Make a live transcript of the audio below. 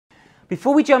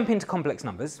Before we jump into complex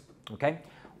numbers, okay,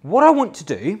 what I want to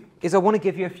do is I want to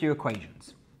give you a few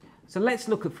equations. So let's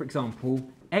look at, for example,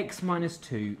 x minus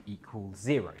 2 equals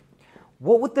 0.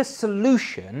 What would the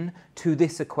solution to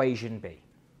this equation be?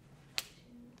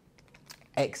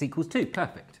 X equals 2,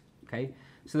 perfect. Okay,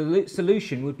 so the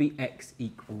solution would be x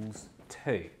equals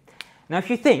 2. Now if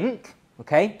you think,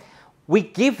 okay, we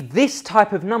give this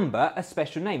type of number a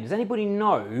special name. Does anybody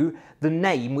know the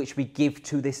name which we give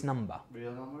to this number?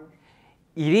 Real number?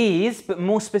 It is, but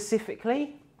more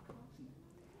specifically?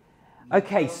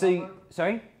 Okay, so,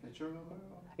 sorry? Natural number?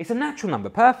 It's a natural number,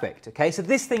 perfect. Okay, so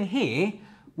this thing here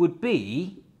would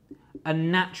be a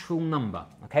natural number,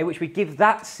 okay, which we give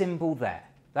that symbol there.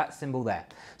 That symbol there.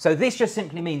 So this just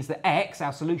simply means that x,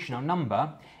 our solution, our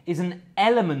number, is an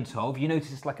element of, you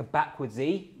notice it's like a backwards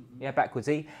e, yeah, backwards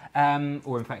e,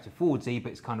 or in fact a forwards e,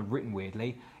 but it's kind of written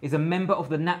weirdly, is a member of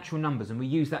the natural numbers, and we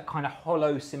use that kind of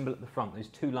hollow symbol at the front, those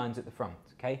two lines at the front,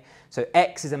 okay? So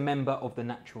x is a member of the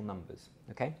natural numbers,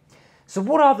 okay? So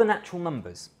what are the natural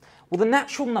numbers? Well, the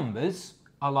natural numbers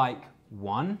are like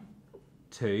 1,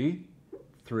 2,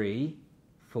 3,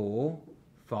 4,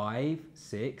 5,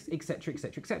 6, etc.,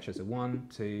 etc., etc. So 1,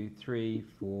 2, 3,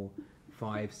 4,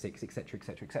 5, 6, etc.,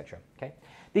 etc., etc. Okay?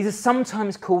 These are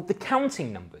sometimes called the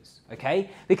counting numbers, okay?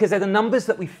 Because they're the numbers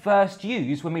that we first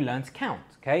use when we learn to count,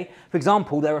 okay? For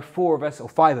example, there are 4 of us or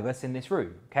 5 of us in this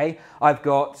room, okay? I've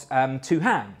got 2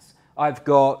 hands. I've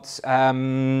got, I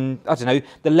don't know,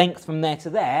 the length from there to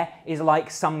there is like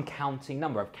some counting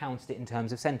number. I've counted it in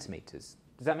terms of centimetres.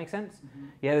 Does that make sense? Mm-hmm.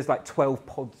 Yeah, there's like 12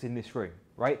 pods in this room,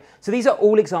 right? So these are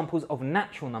all examples of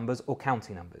natural numbers or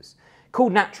counting numbers.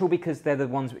 Called natural because they're the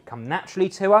ones that come naturally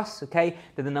to us, okay?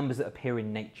 They're the numbers that appear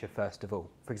in nature first of all.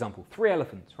 For example, 3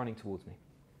 elephants running towards me.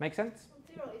 Make sense?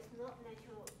 0 is not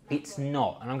natural. It's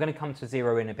not, and I'm going to come to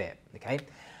 0 in a bit, okay?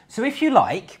 So if you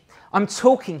like, I'm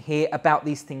talking here about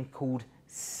these things called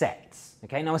sets,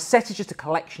 okay? Now a set is just a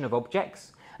collection of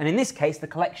objects, and in this case the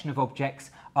collection of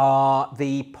objects are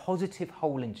the positive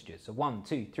whole integers, so 1,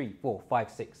 2, 3, 4,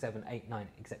 5, 6, 7, 8, 9,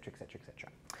 etc., etc., etc.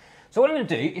 So what I'm going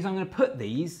to do is I'm going to put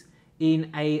these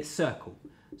in a circle.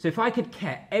 So if I could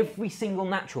get every single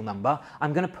natural number,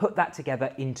 I'm going to put that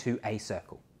together into a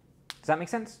circle. Does that make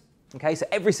sense? Okay, so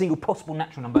every single possible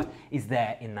natural number is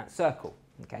there in that circle,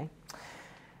 okay?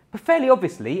 But fairly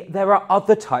obviously, there are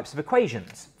other types of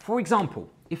equations. For example,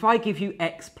 if I give you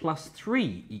x plus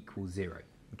 3 equals 0,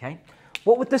 okay,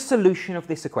 what would the solution of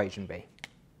this equation be?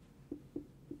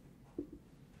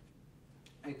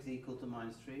 X equal to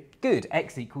minus 3. Good,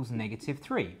 x equals negative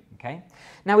 3, okay?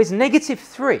 Now, is negative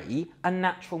 3 a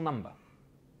natural number?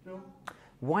 No.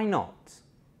 Why not?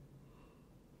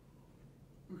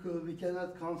 Because we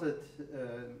cannot count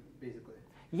it, basically.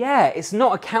 Yeah, it's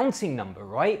not a counting number,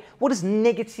 right? What does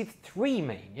negative 3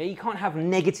 mean? Yeah, you can't have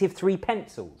negative 3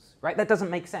 pencils, right? That doesn't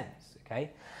make sense,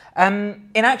 okay? In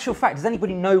actual fact, does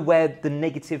anybody know where the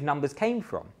negative numbers came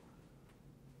from?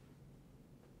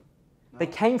 No. They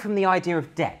came from the idea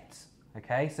of debt,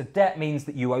 okay? So debt means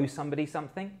that you owe somebody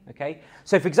something, okay?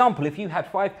 So for example, if you had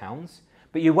 £5,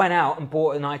 but you went out and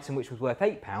bought an item which was worth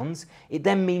 £8, it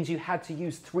then means you had to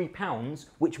use £3,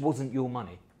 which wasn't your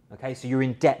money. Okay, so you're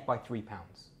in debt by £3,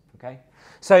 okay?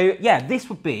 So yeah, this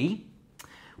would be,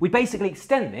 we basically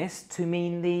extend this to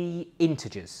mean the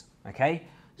integers, okay?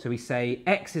 So we say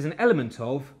x is an element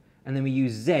of, and then we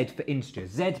use z for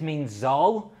integers. Z means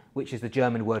Zahl, which is the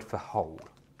German word for whole,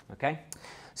 okay?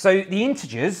 So the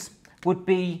integers would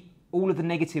be all of the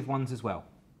negative ones as well,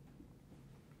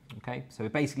 okay? So we're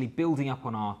basically building up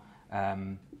on our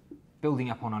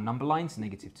number lines,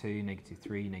 negative 2, negative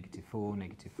 3, negative 4,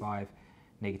 negative 5,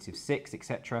 negative 6,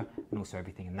 etc., and also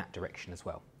everything in that direction as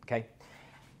well, okay?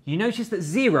 You notice that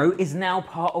 0 is now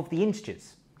part of the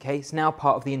integers, okay? It's now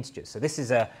part of the integers. So this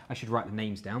is I should write the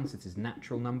names down. So this is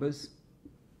natural numbers.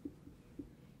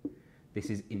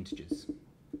 This is integers,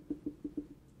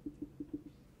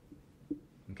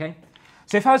 okay?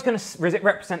 So if I was going to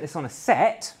represent this on a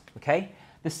set, okay,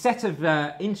 the set of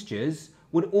integers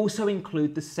would also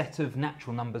include the set of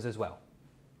natural numbers as well.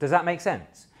 Does that make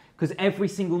sense? Because every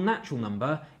single natural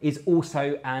number is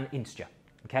also an integer,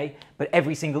 okay? But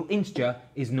every single integer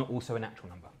is not also a natural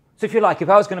number. So if you like, if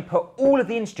I was going to put all of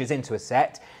the integers into a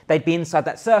set, they'd be inside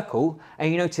that circle,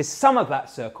 and you notice some of that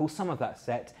circle, some of that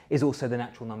set, is also the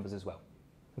natural numbers as well.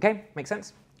 Okay, make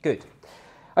sense? Good.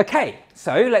 Okay,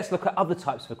 so let's look at other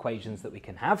types of equations that we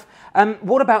can have.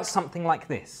 What about something like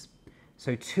this?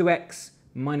 So 2x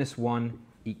minus 1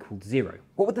 equals 0.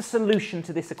 What would the solution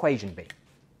to this equation be?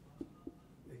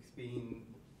 Being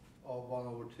all 1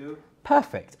 over 2.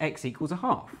 Perfect. X equals a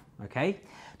half. Okay.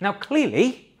 Now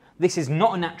clearly this is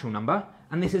not a natural number,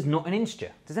 and this is not an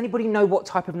integer. Does anybody know what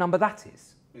type of number that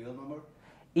is? Real number?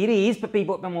 It is, but be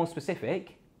more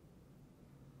specific.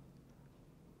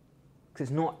 Because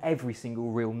it's not every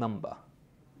single real number.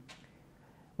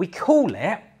 We call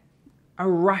it a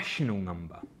rational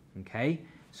number, okay?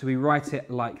 So we write it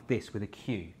like this with a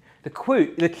Q.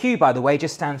 The Q, by the way,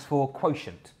 just stands for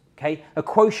quotient, okay? A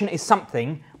quotient is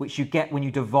something which you get when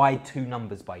you divide two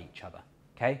numbers by each other,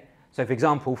 okay? So, for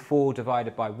example, 4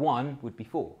 divided by 1 would be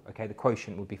 4, okay? The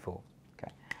quotient would be 4,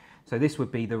 okay? So this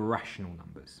would be the rational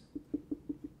numbers,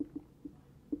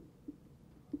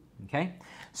 okay?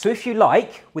 So if you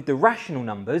like, with the rational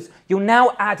numbers, you're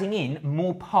now adding in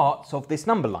more parts of this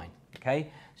number line,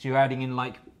 okay? So you're adding in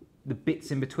like the bits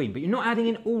in between, but you're not adding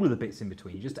in all of the bits in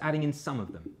between, you're just adding in some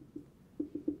of them.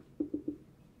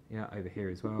 Yeah, over here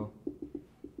as well.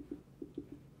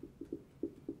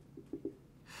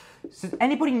 So does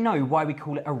anybody know why we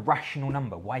call it a rational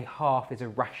number? Why half is a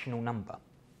rational number?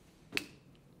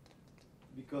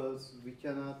 Because we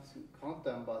cannot count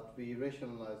them, but we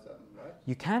rationalize them, right?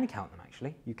 You can count them,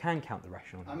 actually. You can count the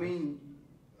rational numbers. I mean,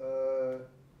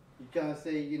 you can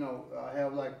say, you know, I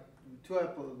have like 2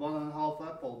 apples, 1.5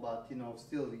 apple, but, you know,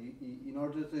 still, in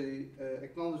order to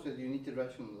acknowledge that, you need to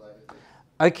rationalize it.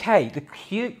 Okay, the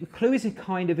clue is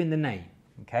kind of in the name,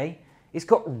 okay? It's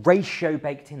got ratio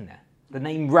baked in there. The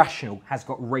name rational has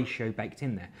got ratio baked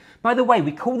in there. By the way,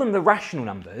 we call them the rational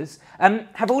numbers.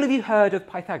 Have all of you heard of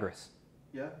Pythagoras?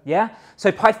 Yeah. Yeah?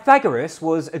 So Pythagoras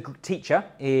was a teacher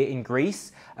in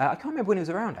Greece. I can't remember when he was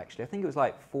around, actually. I think it was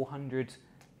like 400, it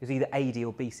was either AD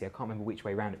or BC. I can't remember which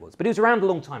way around it was. But he was around a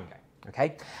long time ago,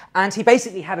 okay? And he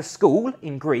basically had a school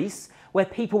in Greece where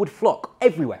people would flock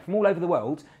everywhere from all over the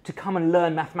world to come and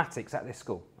learn mathematics at this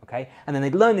school, okay? And then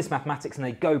they'd learn this mathematics and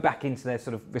they'd go back into their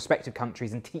sort of respective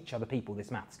countries and teach other people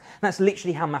this maths. And that's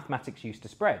literally how mathematics used to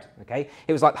spread, okay?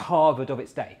 It was like Harvard of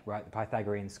its day, right? The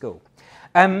Pythagorean school.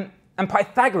 And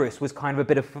Pythagoras was kind of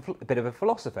a bit of a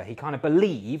philosopher. He kind of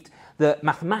believed that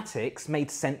mathematics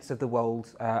made sense of the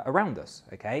world around us,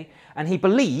 okay? And he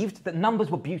believed that numbers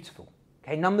were beautiful,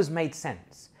 okay? Numbers made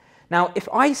sense. Now, if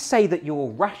I say that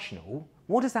you're rational,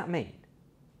 what does that mean?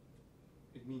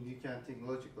 It means you can think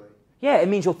logically. Yeah, it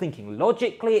means you're thinking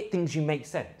logically, it thinks you make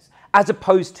sense, as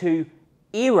opposed to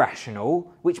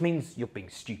irrational, which means you're being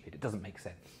stupid. It doesn't make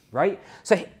sense, right?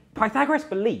 So Pythagoras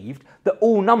believed that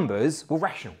all numbers were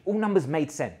rational. All numbers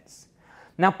made sense.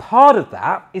 Now, part of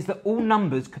that is that all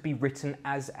numbers could be written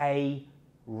as a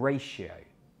ratio,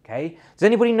 okay? Does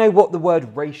anybody know what the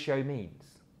word ratio means?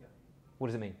 Yeah. What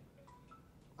does it mean?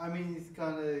 I mean, it's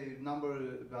kind of number,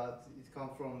 but it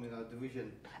comes from, you know,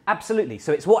 division. Absolutely.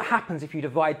 So it's what happens if you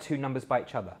divide two numbers by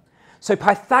each other. So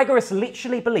Pythagoras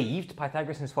literally believed,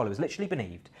 Pythagoras and his followers literally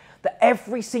believed, that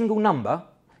every single number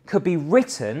could be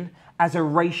written as a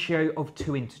ratio of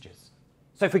two integers.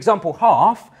 So for example,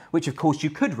 half, which of course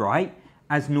you could write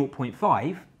as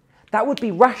 0.5, that would be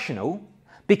rational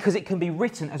because it can be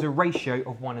written as a ratio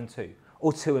of 1 and 2.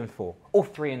 Or 2 and 4, or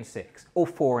 3 and 6, or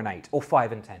 4 and 8, or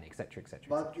 5 and 10, etc., etc.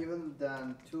 But even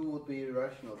then, 2 would be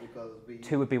rational because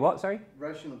 2 would be what, sorry?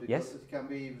 Rational because Yes. it can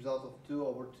be result of 2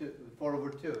 over 2, 4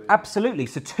 over 2. Absolutely.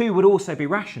 So 2 would also be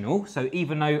rational. So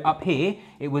even though up here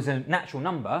it was a natural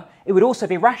number, it would also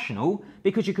be rational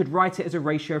because you could write it as a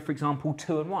ratio, for example,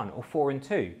 2 and 1, or 4 and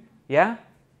 2. Yeah?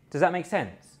 Does that make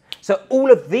sense? So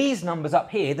all of these numbers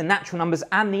up here, the natural numbers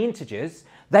and the integers,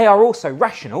 they are also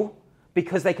rational,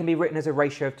 because they can be written as a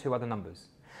ratio of two other numbers.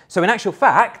 So in actual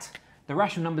fact, the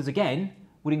rational numbers again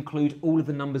would include all of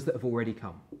the numbers that have already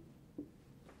come.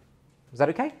 Is that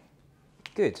okay?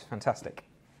 Good, fantastic.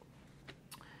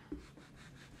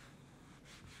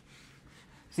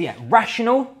 So yeah,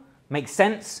 rational makes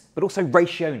sense, but also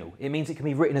rational. It means it can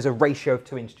be written as a ratio of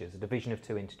two integers, a division of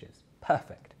two integers.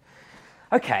 Perfect.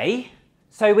 Okay,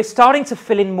 so we're starting to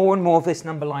fill in more and more of this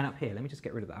number line up here. Let me just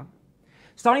get rid of that.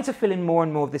 Starting to fill in more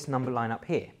and more of this number line up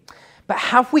here. But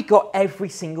have we got every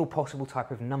single possible type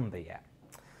of number yet?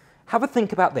 Have a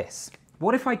think about this.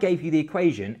 What if I gave you the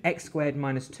equation x squared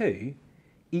minus 2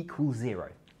 equals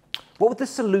 0? What would the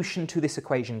solution to this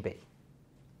equation be?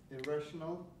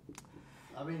 Irrational?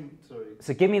 I mean, sorry.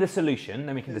 So give me the solution,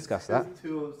 then we can discuss that.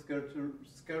 2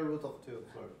 square root of 2,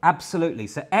 sorry. Absolutely.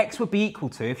 So x would be equal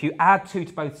to, if you add 2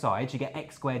 to both sides, you get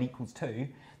x squared equals 2,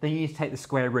 then you need to take the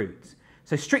square root.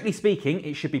 So strictly speaking,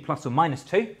 it should be plus or minus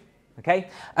 2, okay?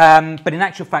 But in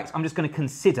actual fact, I'm just going to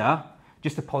consider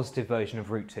just a positive version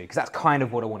of root 2, because that's kind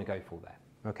of what I want to go for there,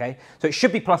 okay? So it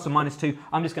should be plus or minus 2.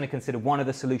 I'm just going to consider one of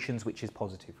the solutions, which is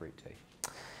positive root 2.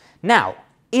 Now,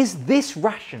 is this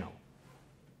rational?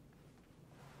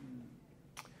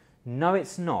 No,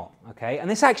 it's not, okay? And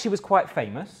this actually was quite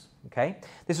famous, okay?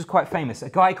 This was quite famous. A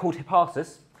guy called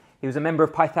Hipparchus, he was a member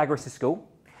of Pythagoras' school.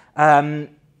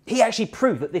 He actually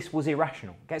proved that this was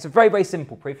irrational. Okay? It's a very, very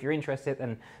simple proof. If you're interested,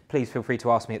 then please feel free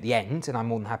to ask me at the end, and I'm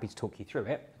more than happy to talk you through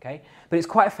it. Okay? But it's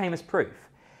quite a famous proof.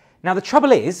 Now, the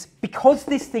trouble is, because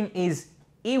this thing is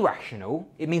irrational,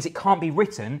 it means it can't be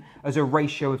written as a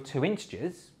ratio of two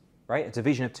integers, right? A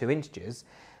division of two integers.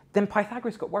 Then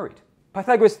Pythagoras got worried.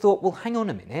 Pythagoras thought, well, hang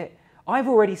on a minute. I've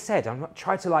already said, I'm not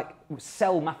trying to like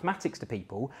sell mathematics to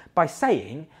people by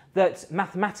saying that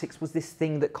mathematics was this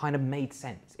thing that kind of made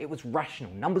sense. It was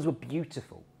rational. Numbers were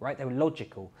beautiful, right? They were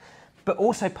logical. But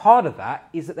also part of that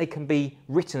is that they can be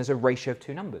written as a ratio of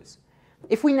two numbers.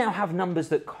 If we now have numbers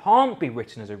that can't be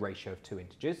written as a ratio of two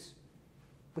integers,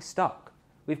 we're stuck.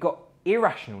 We've got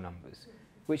irrational numbers,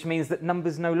 which means that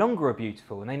numbers no longer are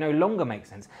beautiful and they no longer make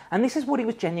sense. And this is what he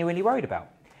was genuinely worried about.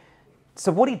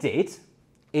 So what he did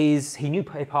is he knew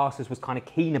Hipparchus was kind of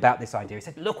keen about this idea. He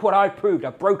said, look what I've proved,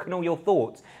 I've broken all your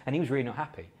thoughts. And he was really not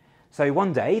happy. So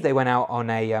one day they went out on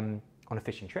a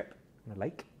fishing trip on a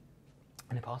lake,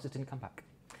 and Hipparchus didn't come back.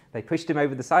 They pushed him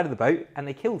over the side of the boat and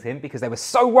they killed him because they were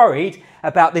so worried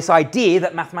about this idea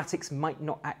that mathematics might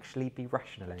not actually be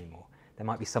rational anymore. There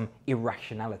might be some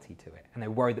irrationality to it, and they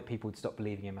were worried that people would stop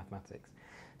believing in mathematics.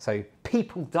 So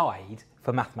people died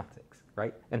for mathematics,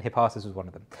 right? And Hipparchus was one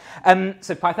of them.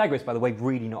 So Pythagoras, by the way,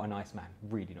 really not a nice man.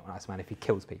 Really not a nice man if he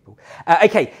kills people.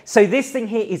 Okay, so this thing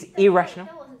here is irrational.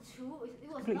 That wasn't true. It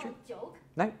was Completely not a joke.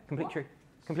 No, completely true.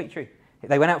 Completely true.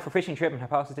 They went out for a fishing trip and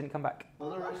Hipparchus didn't come back.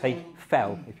 They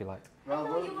fell, if you like. Rather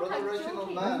rational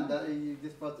man that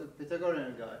this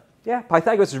Pythagorean guy. Yeah,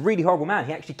 Pythagoras is a really horrible man.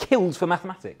 He actually kills for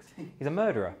mathematics. He's a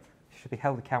murderer. He should be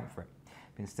held account for it.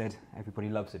 But instead, everybody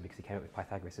loves him because he came up with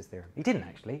Pythagoras' theorem. He didn't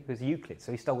actually. It was Euclid,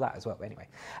 so he stole that as well. But anyway,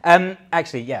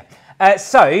 actually, yeah.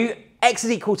 So x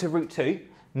is equal to root 2,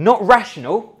 not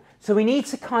rational. So we need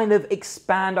to kind of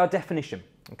expand our definition.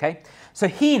 Okay. So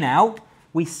here now,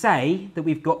 we say that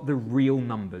we've got the real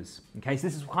numbers. Okay, so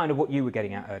this is kind of what you were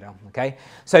getting at, Erdal. Okay,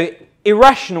 so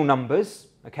irrational numbers,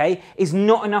 okay, is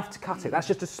not enough to cut it. That's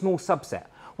just a small subset.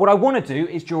 What I want to do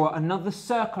is draw another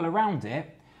circle around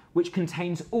it, which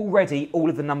contains already all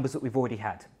of the numbers that we've already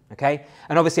had. Okay,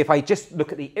 and obviously if I just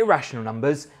look at the irrational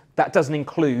numbers, that doesn't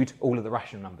include all of the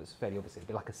rational numbers. Fairly obviously, it'd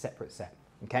be like a separate set.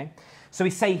 Okay, so we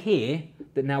say here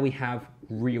that now we have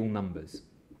real numbers.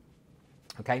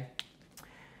 Okay.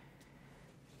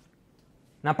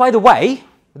 Now, by the way,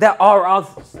 there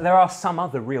are some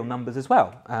other real numbers as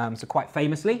well. So quite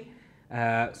famously,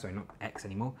 sorry, not x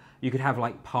anymore, you could have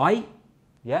like pi,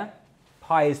 yeah?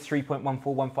 Pi is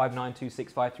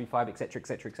 3.14159265355, etc.,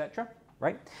 etc., etc.,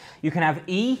 right? You can have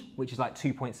e, which is like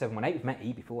 2.718. We've met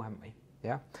e before, haven't we?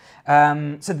 Yeah?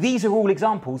 So these are all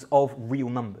examples of real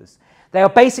numbers. They are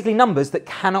basically numbers that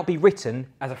cannot be written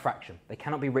as a fraction. They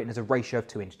cannot be written as a ratio of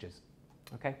two integers,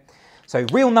 okay? So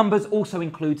real numbers also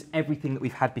includes everything that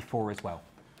we've had before as well.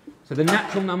 So the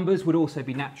natural numbers would also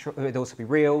be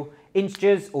real.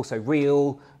 Integers, also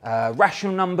real.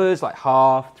 Rational numbers like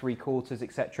half, 3/4,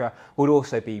 etc. would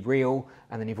also be real.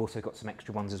 And then you've also got some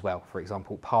extra ones as well. For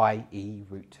example, pi, e,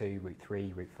 root 2, root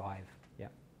 3, root 5. Yeah,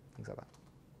 things like that.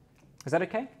 Is that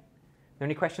okay? Are there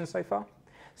any questions so far?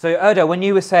 So Erdal, when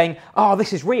you were saying, oh,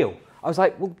 this is real, I was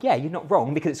like, well, yeah, you're not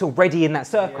wrong because it's already in that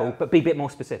circle, yeah. But be a bit more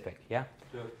specific, yeah?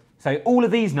 Sure. So all of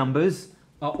these numbers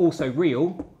are also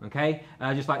real, okay?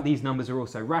 Just like these numbers are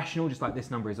also rational, just like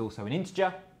this number is also an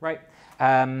integer, right?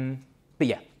 But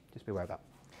yeah, just be aware of that.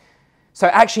 So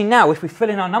actually now, if we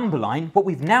fill in our number line, what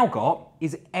we've now got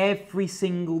is every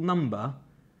single number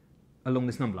along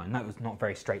this number line. That was not a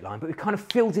very straight line, but we've kind of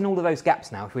filled in all of those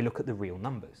gaps now if we look at the real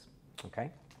numbers,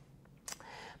 okay?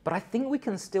 But I think we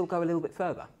can still go a little bit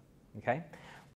further, okay?